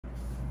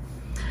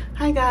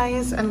Hi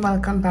guys, and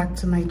welcome back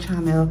to my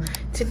channel.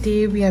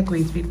 Today we are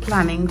going to be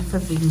planning for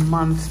the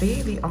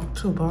monthly, the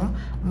October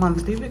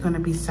monthly. We're going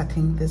to be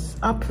setting this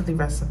up for the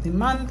rest of the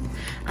month,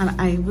 and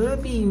I will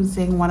be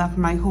using one of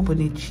my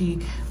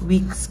Hobonichi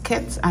weeks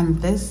kits,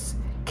 and this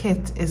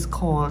kit is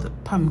called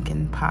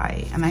Pumpkin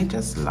Pie, and I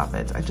just love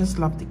it. I just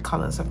love the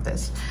colors of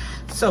this.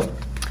 So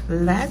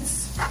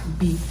let's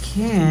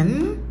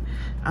begin.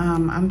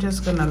 I'm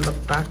just gonna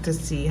look back to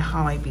see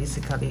how I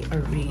basically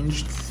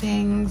arranged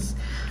things.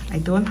 I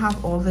don't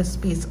have all the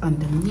space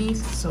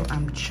underneath, so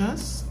I'm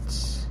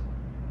just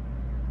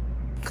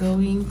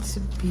going to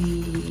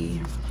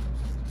be,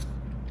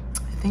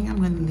 I think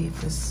I'm gonna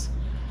leave this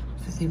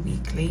for the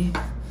weekly.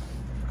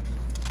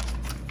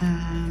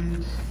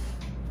 And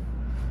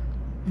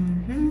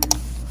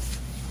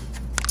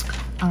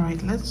all right,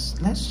 let's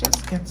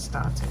just get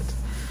started.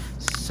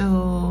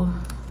 So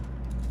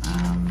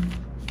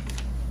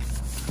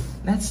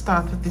let's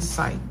start with the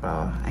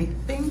sidebar. I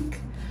think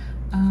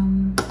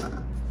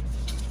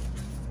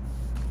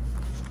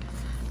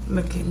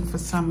looking for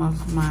some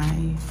of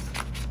my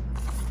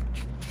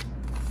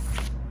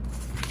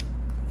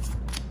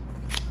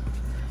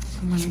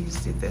I'm going to use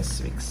the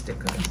this week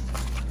sticker.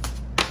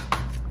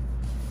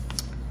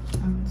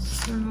 And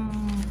so,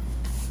 and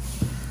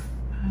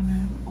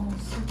I'm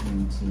also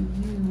going to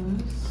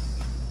use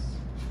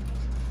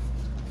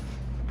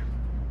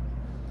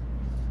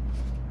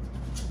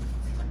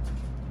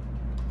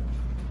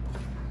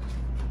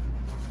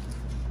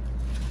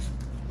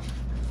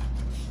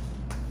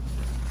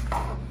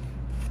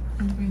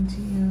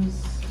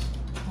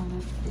one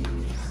of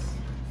these.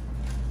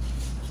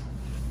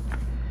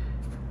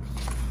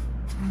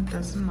 It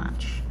doesn't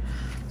match,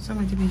 so I'm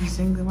going to be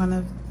using one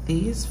of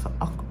these for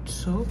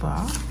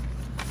October.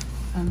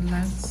 And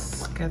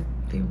let's get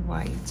the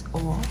white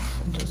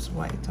off and just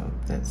white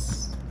out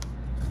this.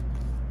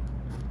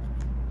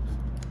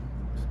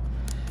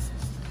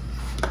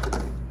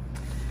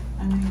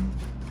 And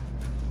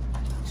I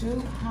do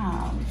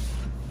have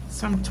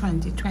some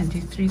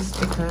 2023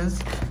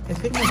 stickers. I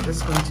think I'm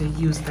just going to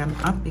use them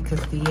up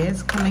because the year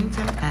is coming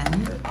to an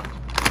end,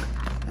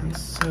 and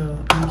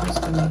so I'm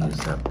just going to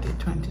use up the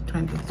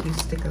 2023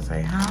 stickers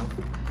I have.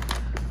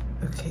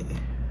 Okay,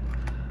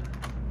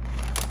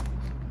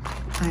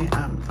 I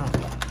am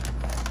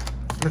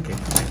looking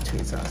for my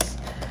tweezers.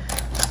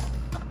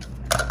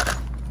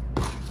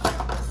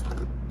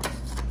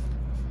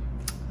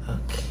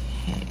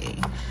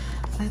 Okay,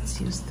 let's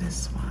use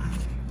this one.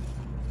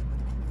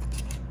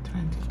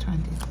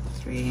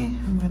 2023.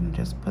 I'm going to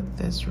just put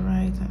this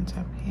right on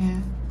top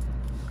here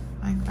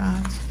like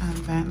that, and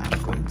then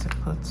I'm going to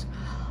put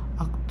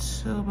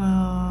October,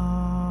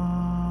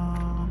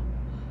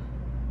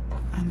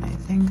 and I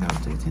think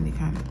I'll do it in the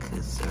kind of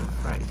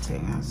cursive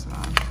writing as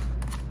well.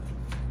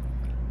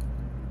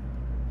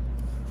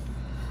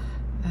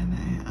 And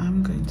I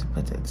am going to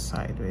put it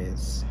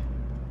sideways.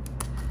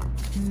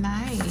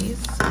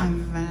 Nice.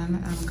 And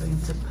then I'm going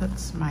to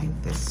put my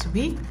this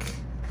week.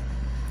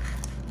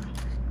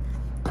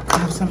 I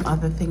have some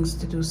other things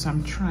to do, so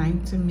I'm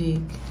trying to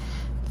make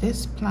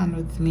this plan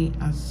with me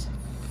as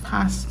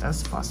fast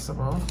as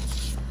possible.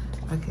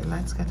 Okay,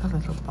 let's get a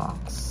little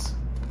box.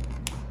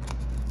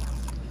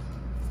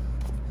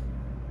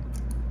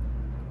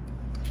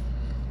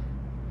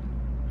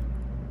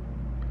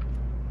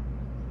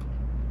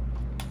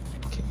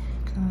 Okay,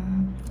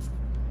 good.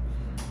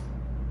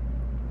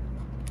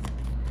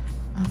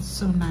 That's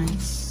so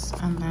nice.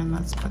 And then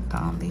let's put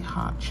down the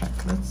heart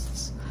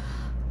checklists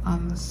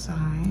on the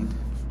side.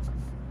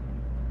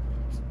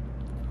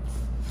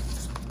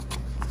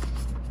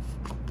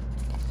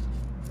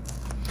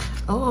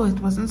 Oh, it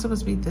wasn't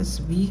supposed to be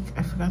this week.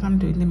 I forgot I'm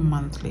doing the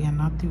monthly and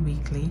not the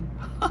weekly.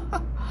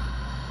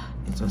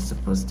 It was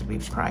supposed to be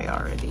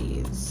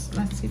priorities.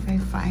 Let's see if I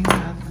find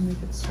that and we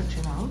could switch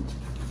it out.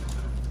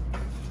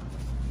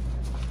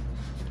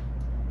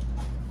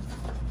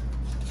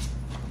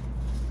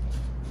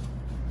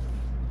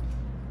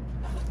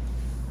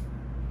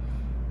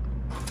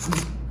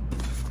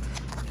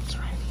 It's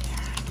right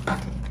here.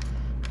 Okay,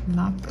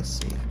 not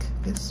this week.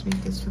 This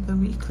week is for the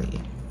weekly.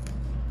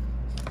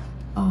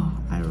 Oh,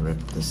 I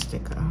ripped the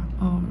sticker.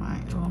 Oh my,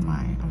 oh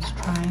my. I was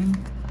trying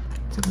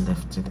to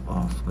lift it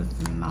off with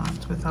the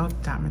knot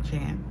without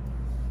damaging it.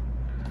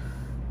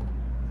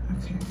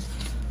 Okay.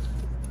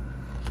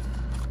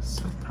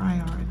 So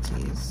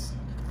priorities.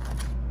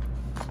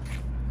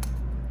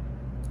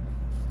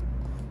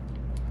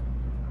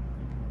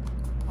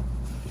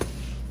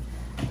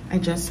 I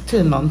just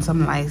turned on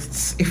some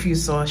lights if you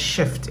saw a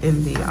shift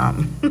in the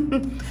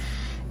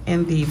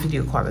in the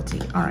video quality.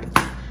 All right.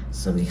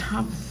 So we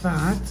have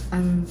that,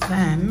 and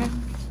then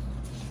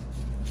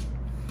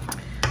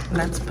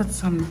let's put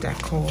some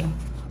decor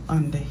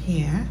under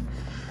here.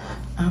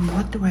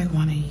 What do I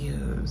want to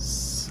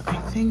use? I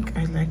think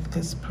I like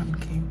this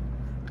pumpkin.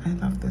 I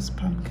love this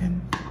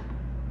pumpkin.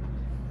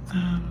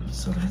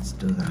 So let's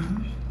do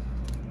that.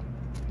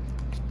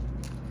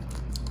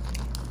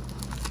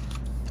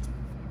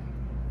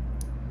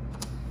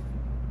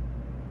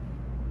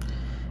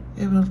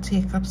 it will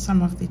take up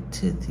some of the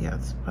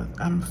 30th, but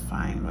I'm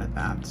fine with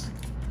that.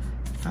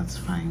 That's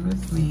fine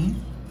with me.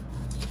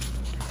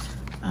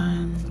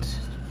 And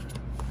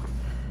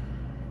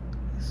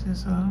this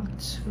is all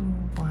too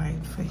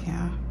wide for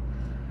here.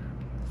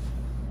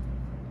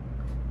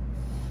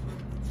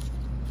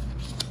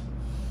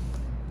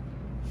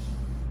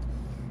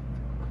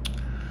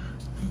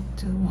 I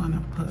do want to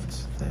put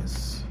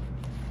this.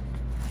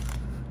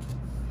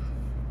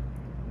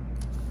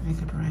 I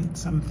could write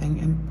something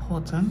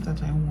important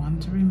that I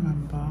want to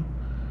remember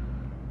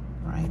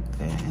right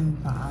there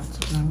in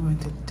that, and I'm going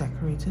to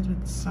decorate it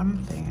with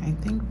something. I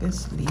think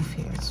this leaf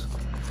here is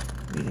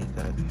really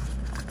good.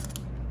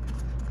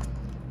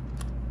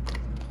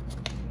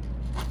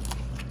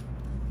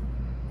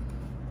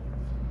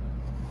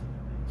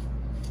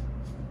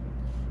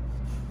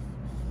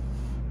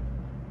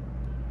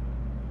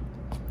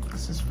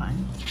 This is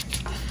fine.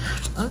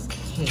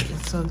 Okay,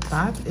 so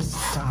that is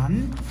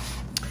done.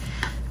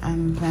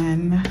 And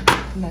then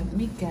let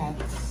me get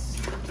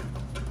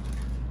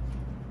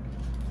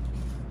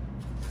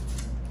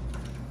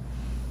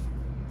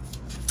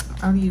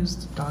I'll use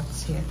the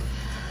dots here.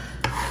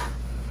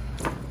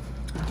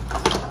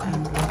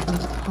 And let me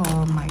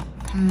pour my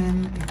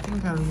pen. I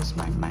think I'll use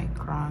my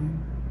Micron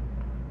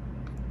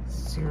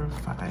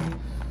 05.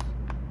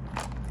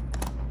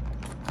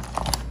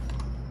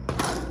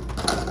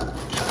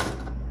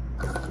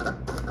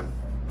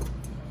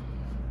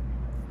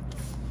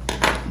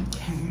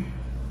 Okay.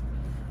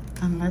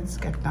 And let's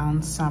get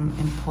down some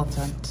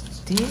important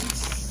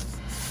dates.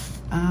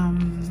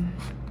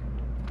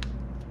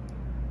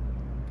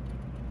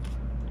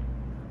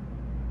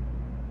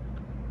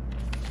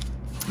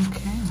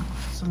 Okay,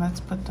 so let's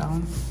put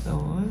down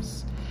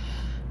those.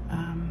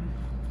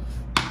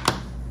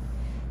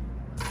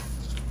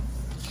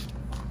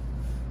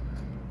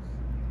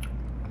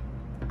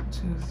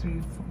 2, 3,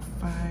 4,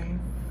 5.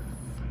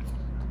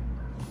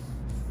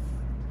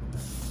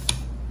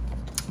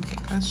 Okay,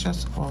 let's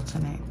just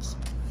alternate.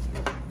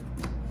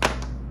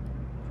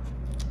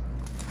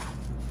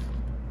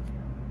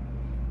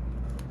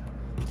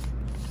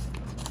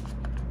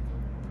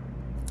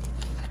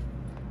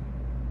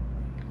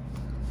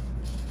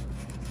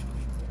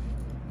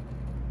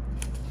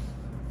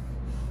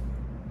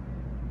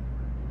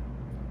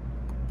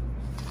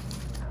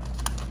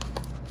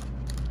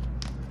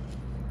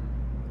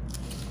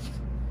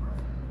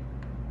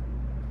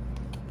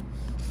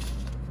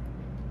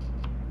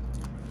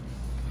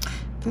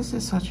 This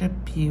is such a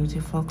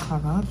beautiful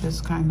color,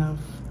 this kind of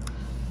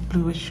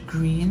bluish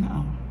green.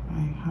 Oh, I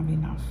have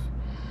enough.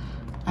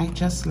 I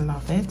just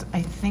love it.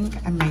 I think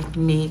I might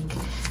make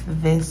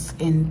this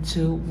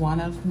into one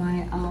of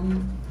my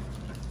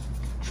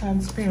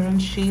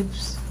transparent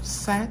shapes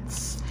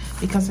sets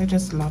because I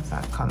just love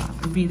that color.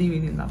 I really,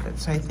 really love it.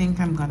 So I think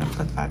I'm gonna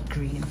put that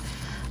green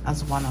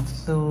as one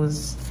of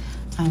those.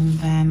 And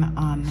then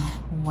on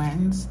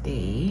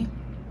Wednesday,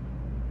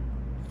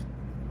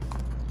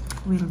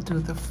 we'll do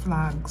the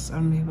flags,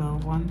 and we will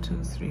 1,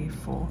 2, 3,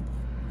 4,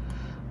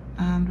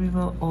 and we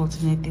will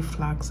alternate the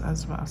flags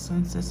as well.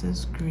 Since this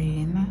is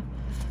green,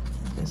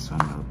 this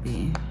one will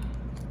be,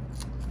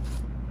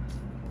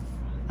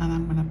 and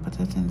I'm gonna put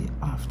it in the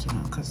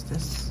afternoon because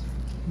this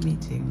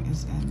meeting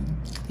is in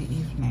the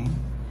evening,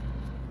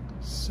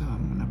 so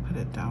I'm gonna put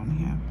it down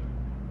here.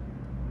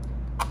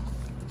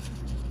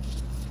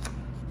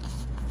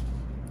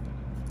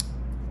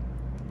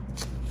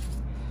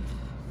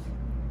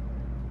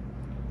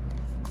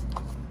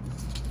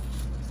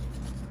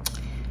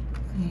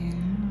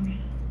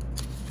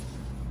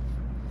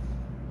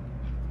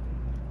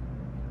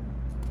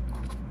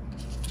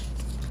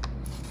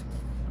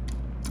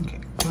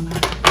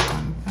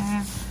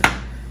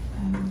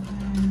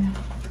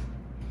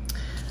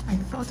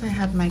 I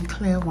had my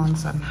clear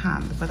ones on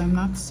hand, but I'm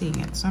not seeing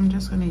it, so I'm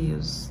just going to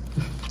use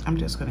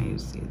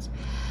these.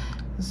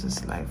 This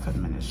is life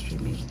and ministry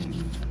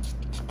meeting.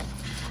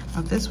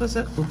 Now this was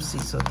an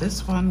oopsie, so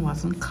this one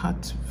wasn't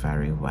cut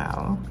very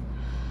well,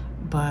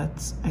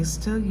 but I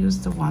still use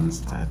the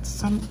ones that,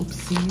 some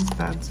oopsies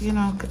that, you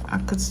know, I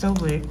could still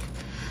work.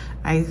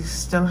 I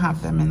still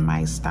have them in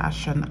my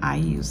stash and I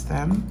use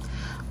them,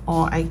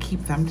 or I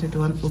keep them to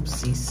do an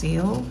oopsie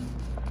sale.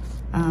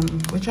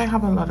 Which I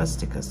have a lot of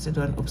stickers to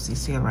do an oopsie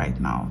sale right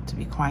now, to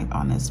be quite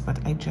honest, but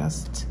I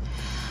just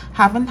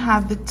haven't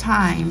had the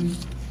time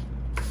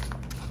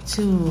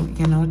to,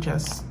 you know,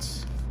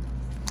 just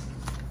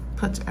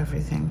put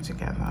everything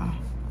together.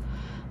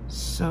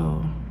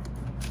 So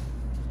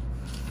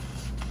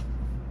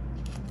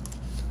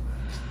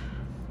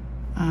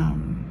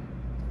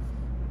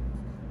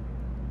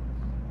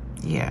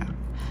yeah,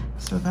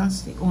 so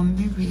that's the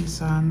only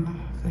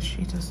reason the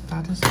sheet is,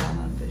 that is done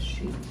on this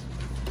sheet.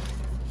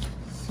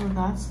 So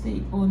that's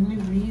the only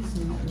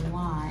reason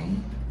why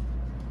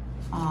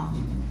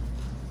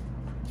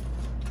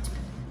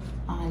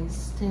I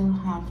still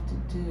have to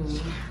do,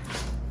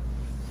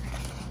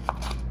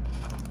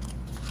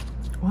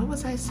 what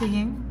was I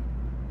saying?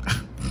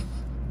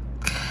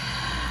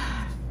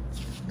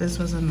 This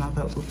was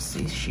another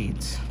oopsie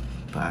sheet,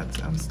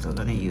 but I'm still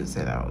gonna use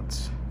it out.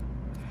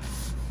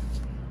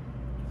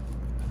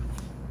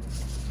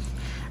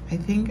 I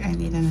think I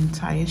need an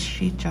entire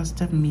sheet just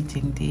of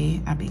meeting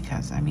day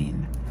because I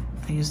mean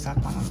I use that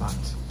one a lot.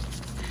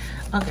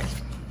 Okay,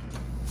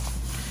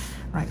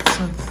 right,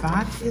 so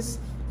that is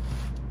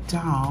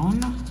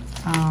down.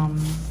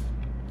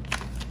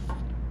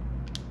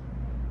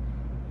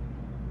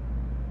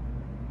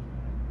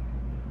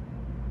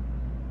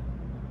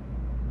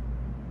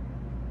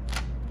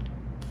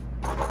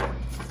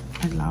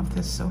 I love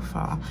this so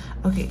far.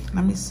 Okay,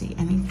 let me see.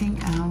 Anything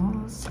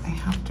else I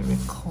have to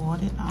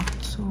record in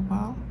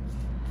October?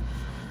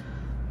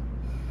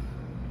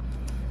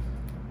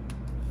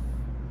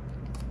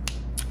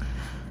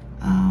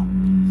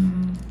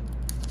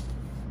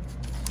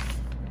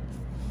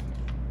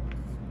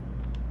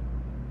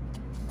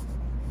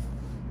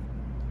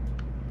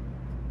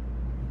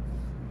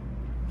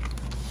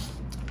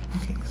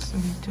 Okay, so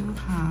we do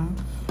have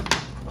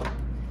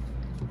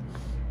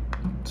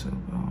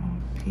October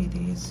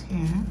PDs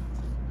here,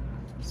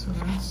 so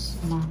let's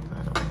mark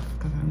that off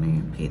because I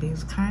mean PD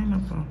is kind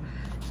of an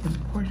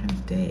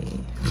important day.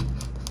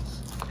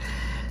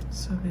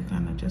 So we're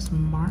gonna just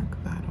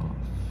mark that off.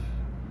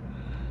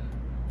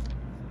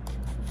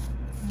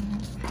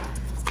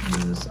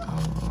 Use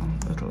our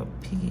little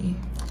piggy.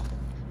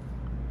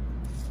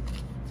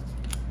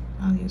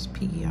 I'll use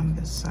piggy on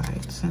this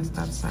side since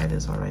that side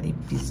is already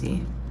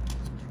busy.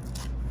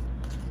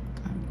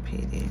 And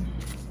PD.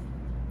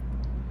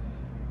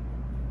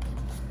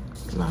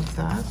 Love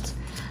that.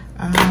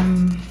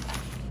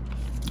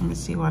 Let me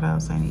see what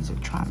else I need to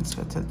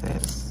transfer to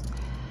this.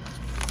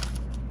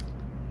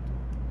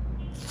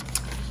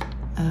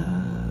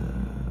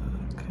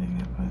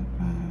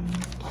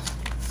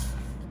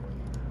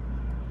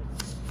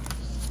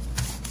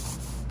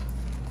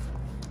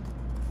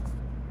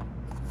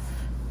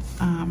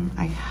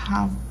 I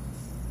have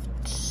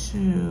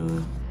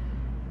to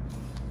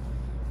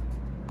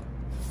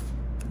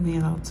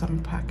mail out some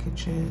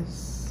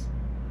packages.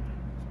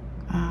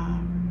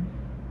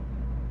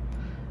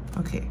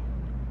 Okay,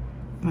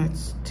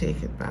 let's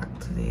take it back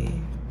to the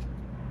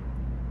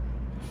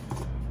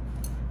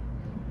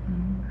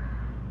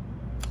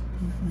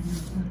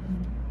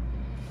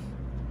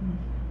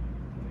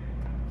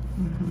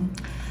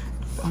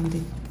on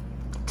the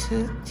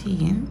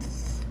 13th.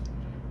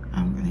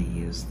 I'm gonna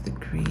use the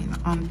green.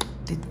 On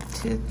the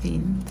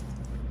 13th,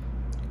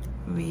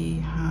 we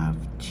have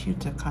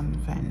tutor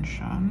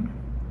convention.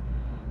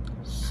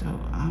 So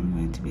I'm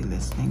going to be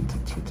listening to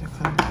tutor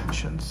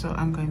convention. So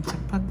I'm going to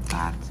put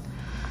that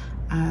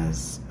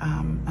as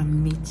a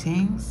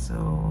meeting.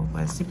 So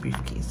where's the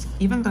briefcase?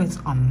 Even though it's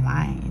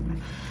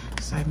online.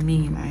 So I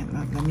mean,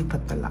 let me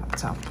put the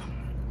laptop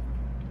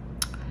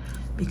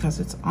because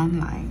it's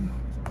online.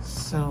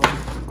 So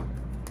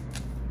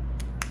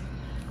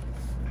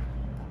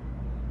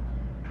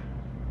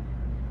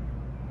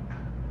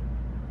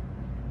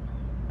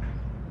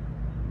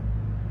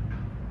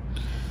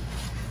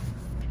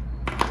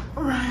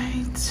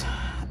right.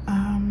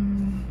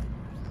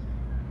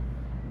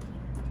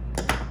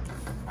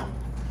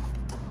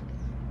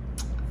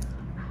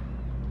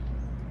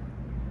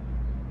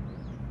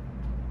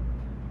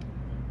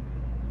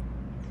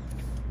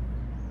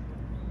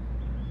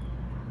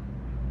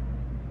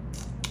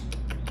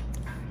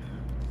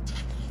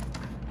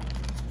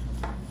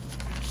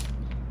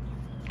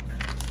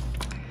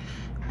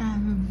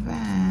 And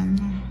then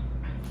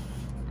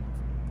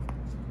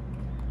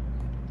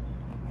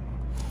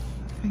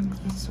I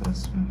think this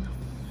was,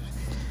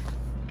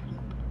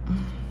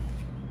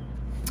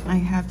 I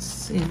had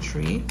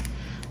surgery,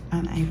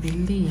 and I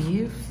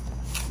believe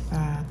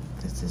that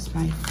this is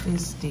my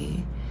first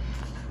day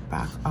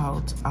back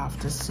out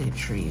after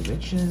surgery,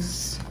 which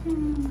is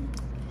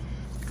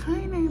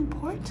kind of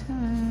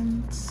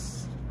important,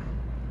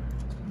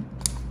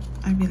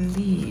 I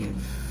believe,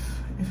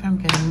 if I'm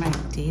getting my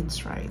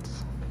dates right.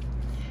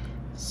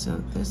 So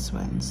this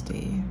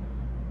Wednesday.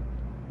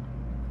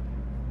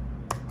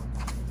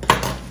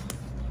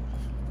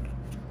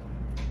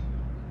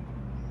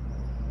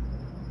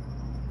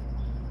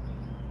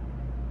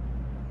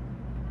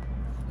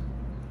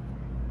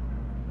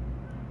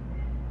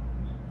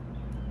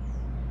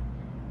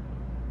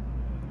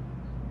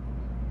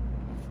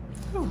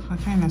 Oh, I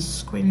kind of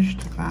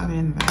squinched that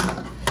in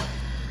there.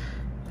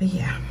 But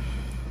yeah,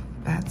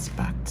 that's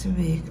back to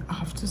week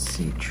after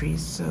surgery.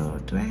 So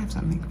do I have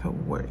something for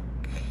work?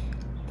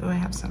 Do I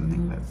have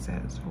something that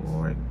says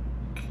work?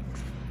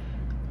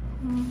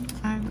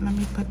 Let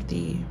me put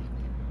the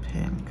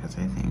pen because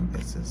I think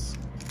this is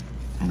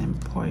an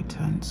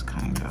important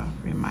kind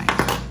of reminder.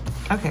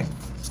 Okay.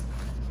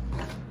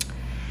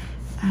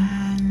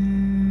 And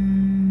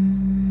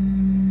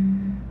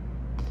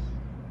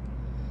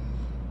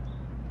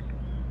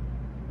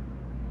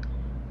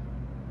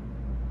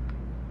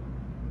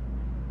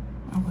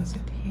or was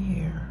it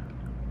here?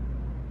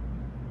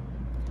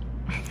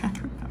 I can't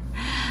remember.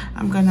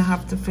 I'm gonna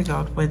have to figure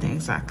out when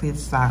exactly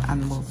it's that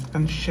and move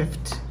and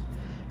shift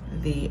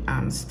the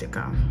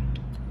sticker.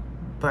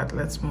 But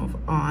let's move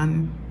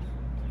on.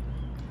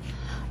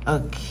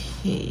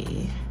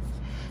 Okay.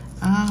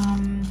 I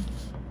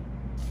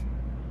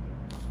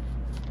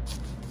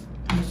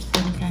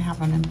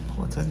have an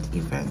important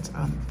event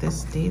on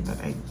this day that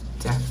I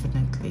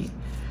definitely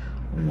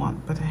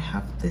want, but I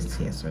have this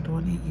here, so I don't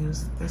want to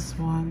use this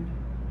one.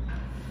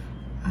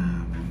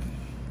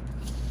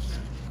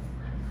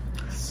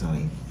 So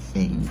I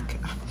think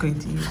I'm going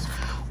to use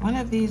one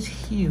of these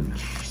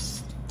huge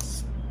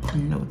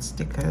note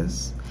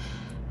stickers,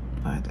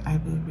 but I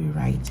will be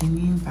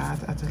writing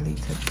that at a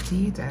later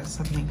date. There's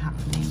something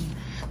happening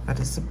that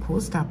is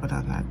supposed to happen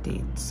on that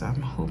date, so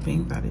I'm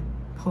hoping that it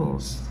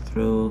pulls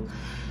through.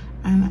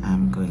 And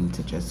I'm going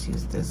to just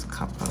use this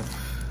cup of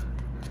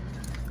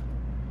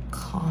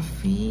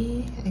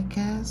coffee, I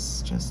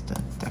guess, just to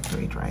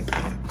decorate right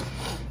there.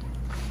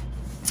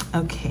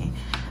 Okay,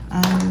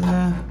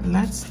 and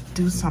let's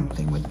do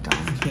something with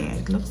down here.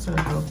 It looks a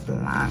little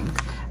blank.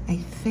 I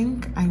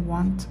think I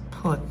want to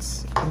put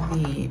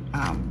the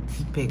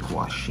big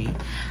washi.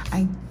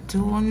 I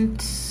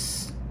don't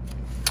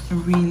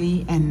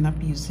really end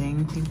up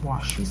using the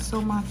washi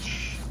so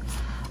much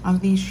on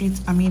these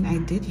sheets. I mean, I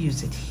did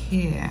use it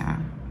here,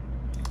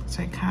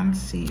 so I can't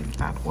see if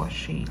that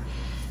washi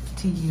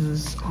to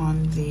use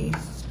on the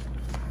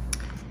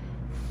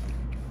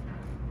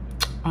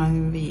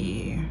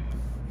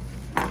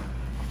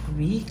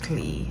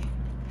weekly,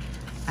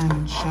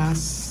 and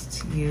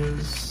just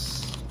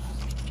use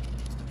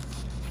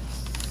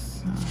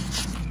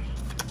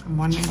I'm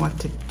wondering what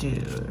to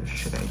do.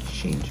 Should I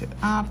change it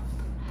up?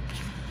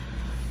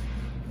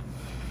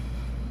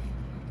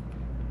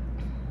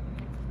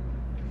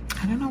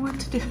 I don't know what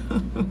to do.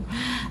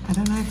 I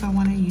don't know if I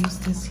want to use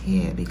this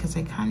here, because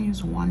I can't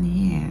use one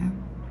here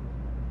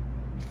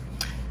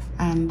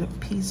and a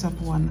piece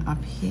of one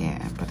up here,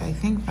 but I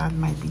think that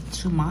might be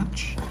too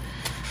much,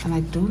 and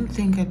I don't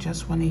think I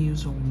just want to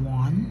use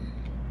one.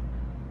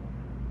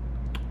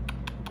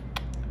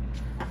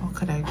 Or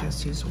could I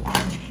just use one?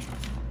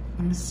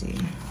 Let me see.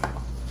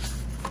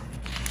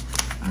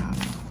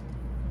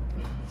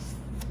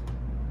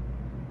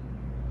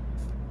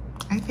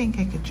 I think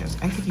I could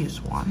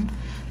use one.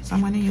 So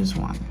I'm going to use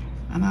one,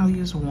 and I'll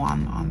use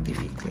one on the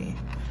weekly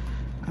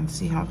and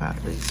see how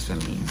that looks for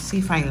me. See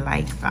if I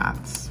like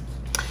that.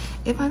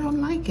 If I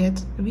don't like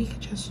it, we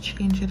could just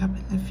change it up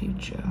in the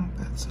future.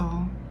 That's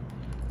all.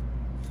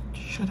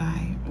 Should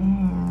I?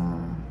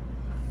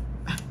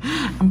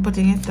 I'm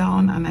putting it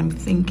down and I'm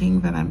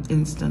thinking that I'm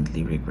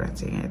instantly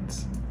regretting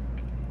it.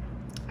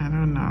 I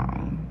don't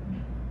know.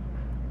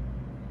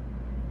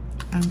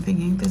 I'm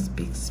thinking this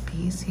big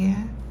space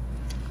here.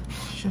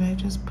 Should I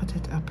just put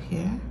it up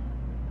here?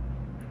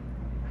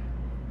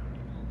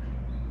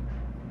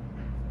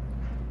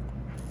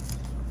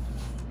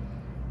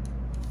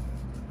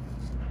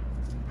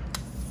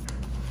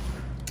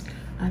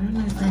 I don't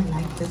know if I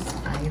like this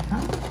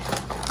either,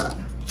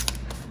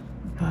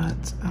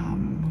 but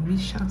we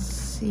shall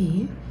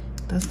see.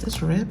 Does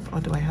this rip,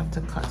 or do I have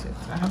to cut it?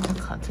 I have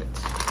to cut it.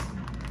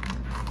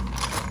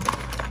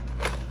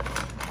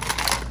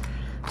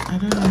 I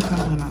don't know if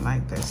I'm gonna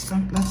like this. So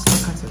let's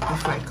look at it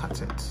before I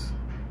cut it.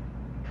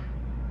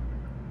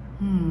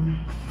 I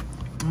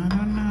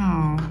don't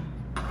know.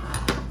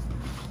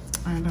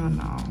 I don't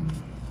know.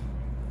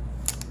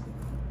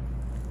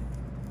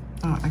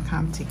 Oh, I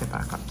can't take it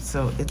back up,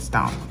 so it's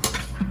down.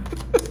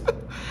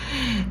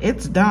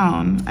 It's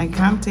down. I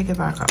can't take it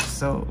back up,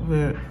 so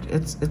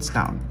it's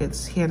down.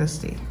 It's here to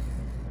stay.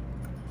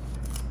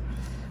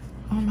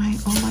 Oh my,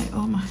 oh my,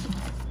 oh my.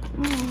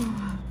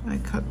 Oh, I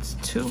cut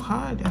too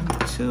hard. I'm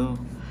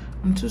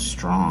too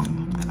strong.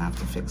 I'm gonna have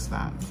to fix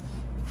that.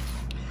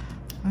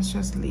 Let's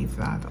just leave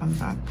that on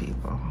that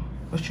paper.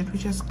 Or should we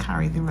just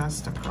carry the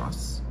rest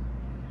across?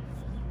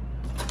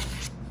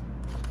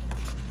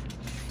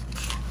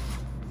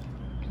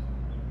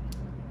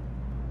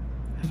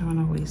 I don't want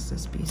to waste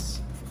this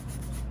piece.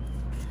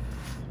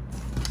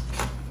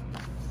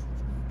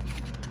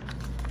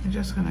 I'm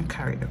just gonna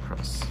carry it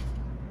across.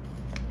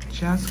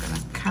 Just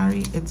gonna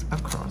carry it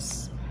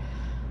across.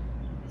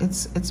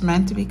 It's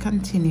meant to be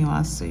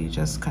continuous, so you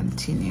just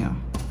continue.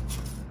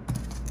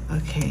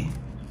 Okay.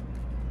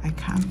 I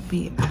can't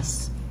be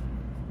as,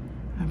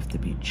 I have to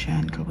be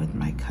gentle with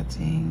my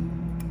cutting.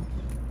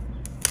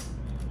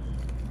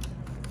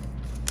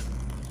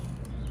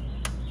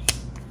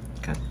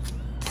 Cut.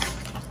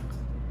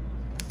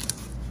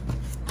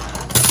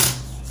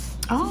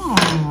 Oh,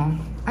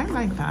 I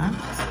like that.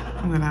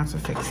 I'm gonna have to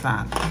fix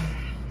that.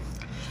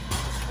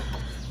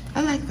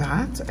 I like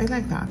that. I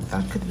like that.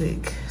 That could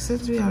work.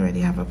 Since we already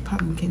have a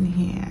pumpkin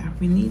here,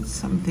 we need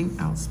something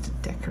else to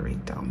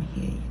decorate down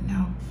here, you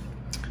know?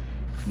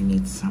 We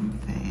need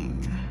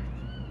something.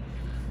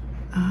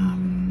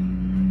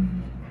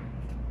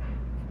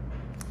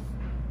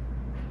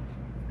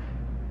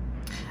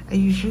 I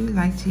usually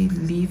like to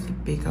leave a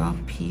bigger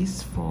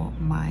piece for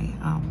my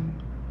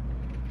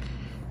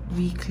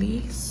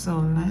weekly, so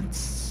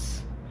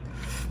let's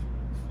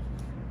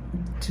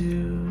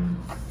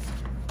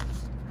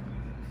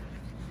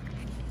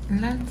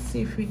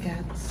see if we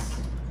get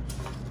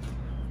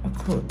a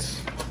quote,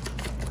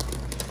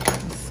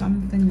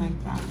 something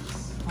like that.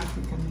 Like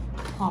we can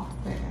pop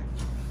there.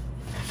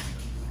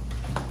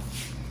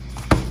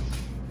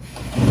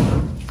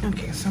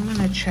 Okay, so I'm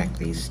gonna check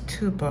these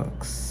 2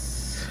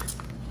 books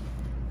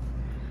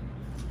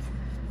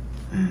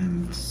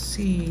and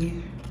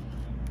see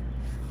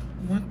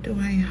what do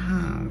I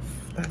have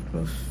that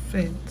will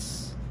fit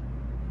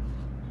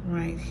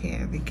right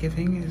here. The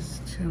giving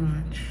is too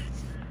much.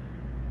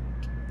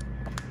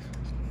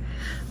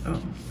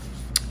 Oh,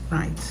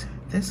 right.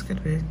 This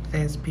could be,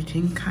 there's Beauty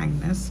and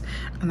Kindness,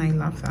 and I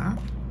love that.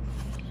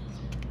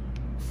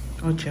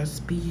 Or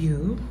Just Be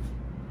You.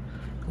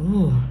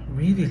 Ooh,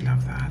 really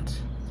love that.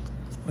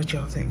 What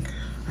y'all think?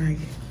 I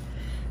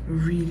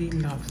really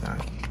love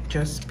that.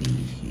 Just Be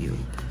You.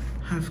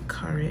 Have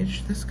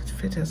Courage. This could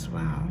fit as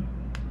well.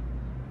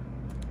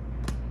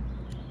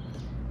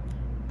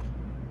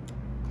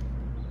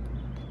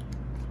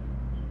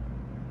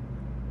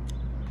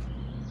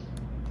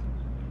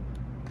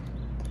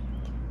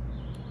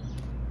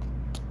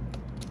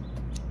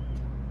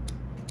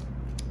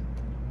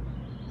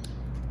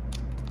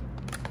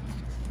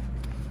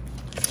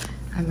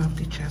 I love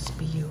the Just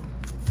Be You.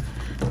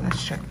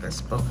 Let's check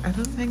this book. I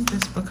don't think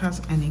this book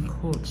has any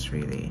quotes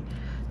really.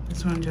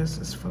 This one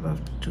just is full of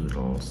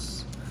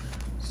doodles.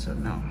 So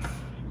no.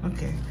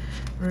 Okay,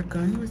 we're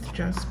going with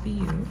Just Be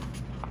You.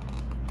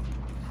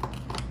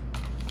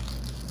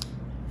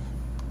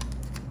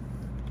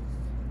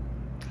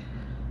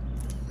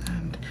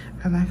 And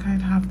I like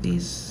I'd have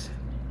these.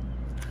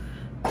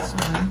 So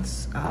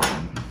let's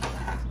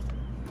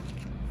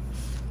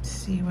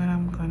see what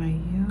I'm gonna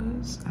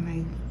use, and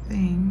I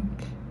think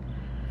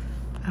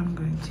I'm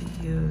going to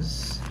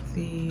use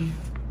the,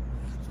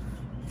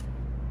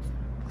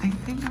 I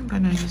think I'm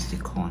gonna use the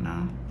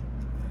corner,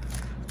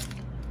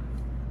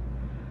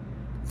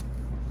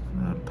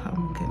 the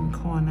pumpkin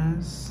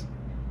corners,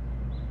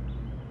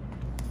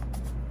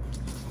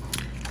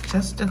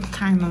 just to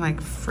kind of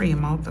like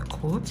frame out the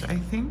quote. I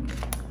think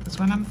that's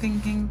what I'm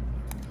thinking,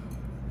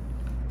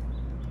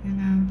 you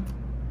know.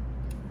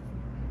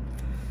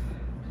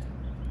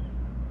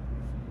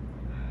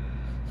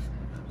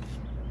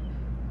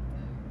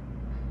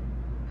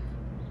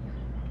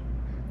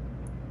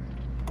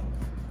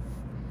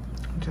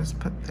 Just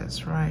put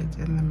this right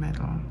in the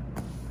middle.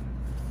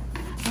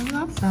 I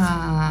love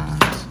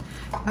that.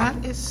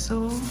 That is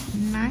so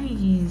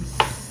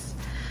nice.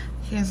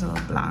 Here's a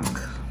little blank.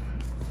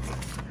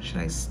 Should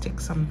I stick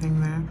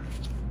something there?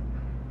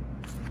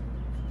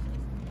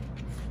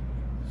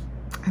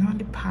 I don't want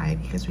the pie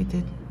because we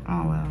did,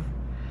 oh well.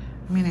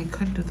 I mean, I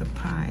could do the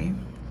pie.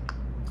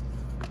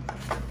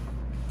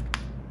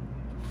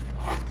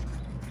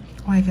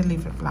 Or I can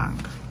leave it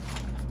blank.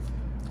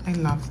 I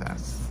love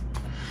this.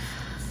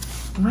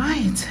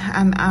 Right,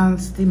 and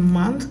as the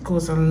month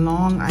goes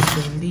along, I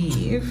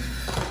believe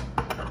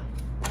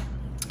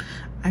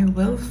I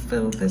will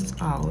fill this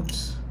out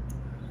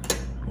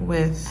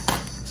with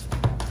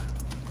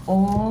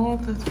all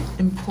the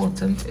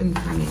important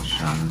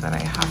information that I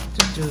have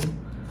to do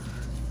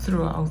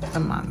throughout the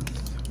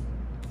month.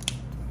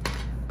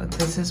 But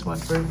this is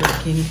what we're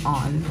working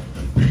on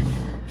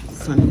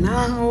for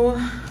now.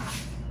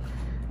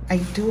 I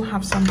do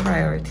have some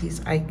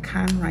priorities I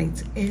can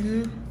write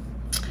in.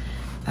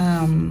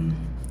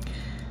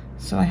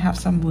 So I have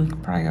some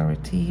work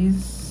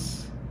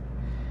priorities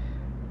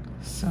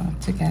so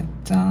to get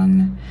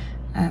done,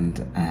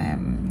 and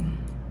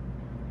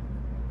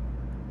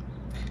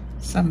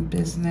some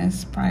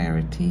business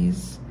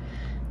priorities.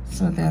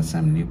 So there's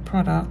some new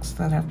products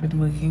that I've been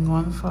working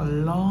on for a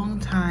long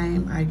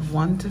time. I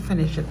want to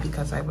finish it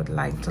because I would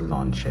like to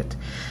launch it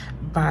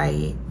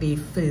by the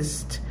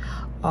 1st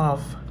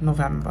of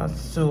November.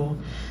 So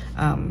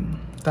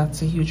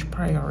that's a huge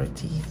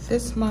priority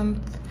this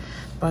month.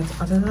 But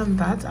other than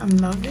that, I'm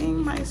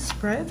loving my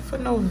spread for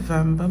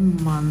November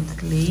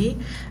monthly,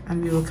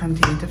 and we will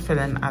continue to fill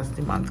in as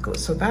the month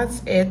goes. So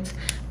that's it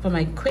for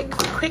my quick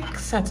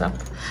setup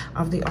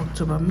of the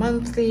October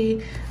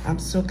monthly. I'm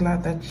so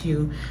glad that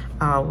you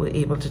were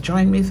able to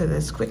join me for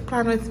this quick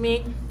plan with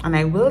me, and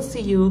I will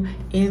see you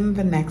in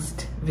the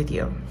next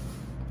video.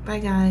 Bye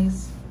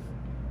guys.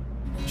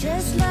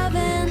 Just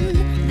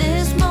loving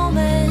this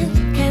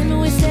moment. Can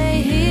we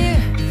stay here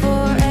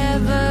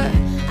forever?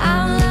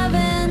 I'm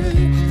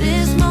loving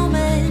this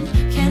moment.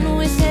 Can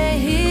we stay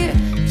here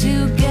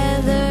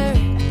together?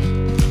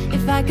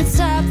 If I could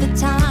stop the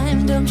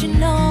time, don't you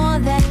know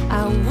that